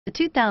The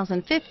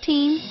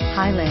 2015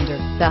 Highlander.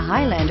 The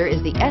Highlander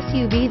is the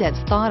SUV that's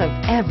thought of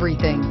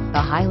everything. The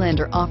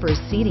Highlander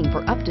offers seating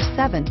for up to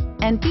 7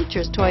 and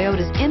features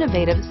Toyota's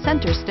innovative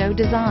center stow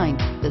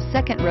design. The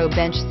second row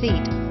bench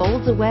seat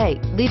folds away,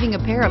 leaving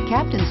a pair of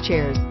captain's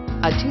chairs.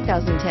 A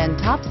 2010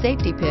 top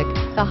safety pick,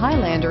 the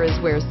Highlander is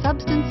where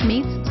substance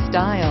meets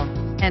style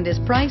and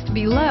is priced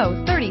below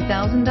 $30,000.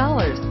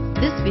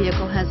 This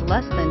vehicle has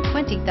less than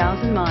 20,000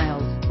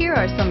 miles. Here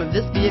are some of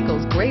this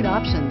vehicle's great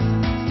options: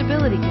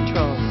 stability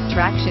control,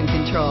 traction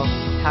control,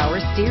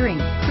 power steering,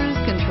 cruise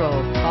control,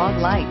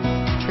 fog lights,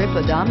 trip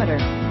odometer,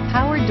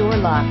 power door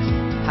locks,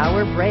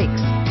 power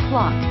brakes,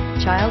 clock,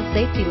 child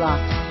safety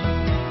locks.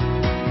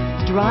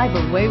 Drive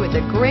away with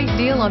a great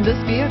deal on this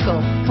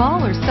vehicle. Call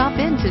or stop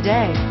in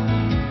today.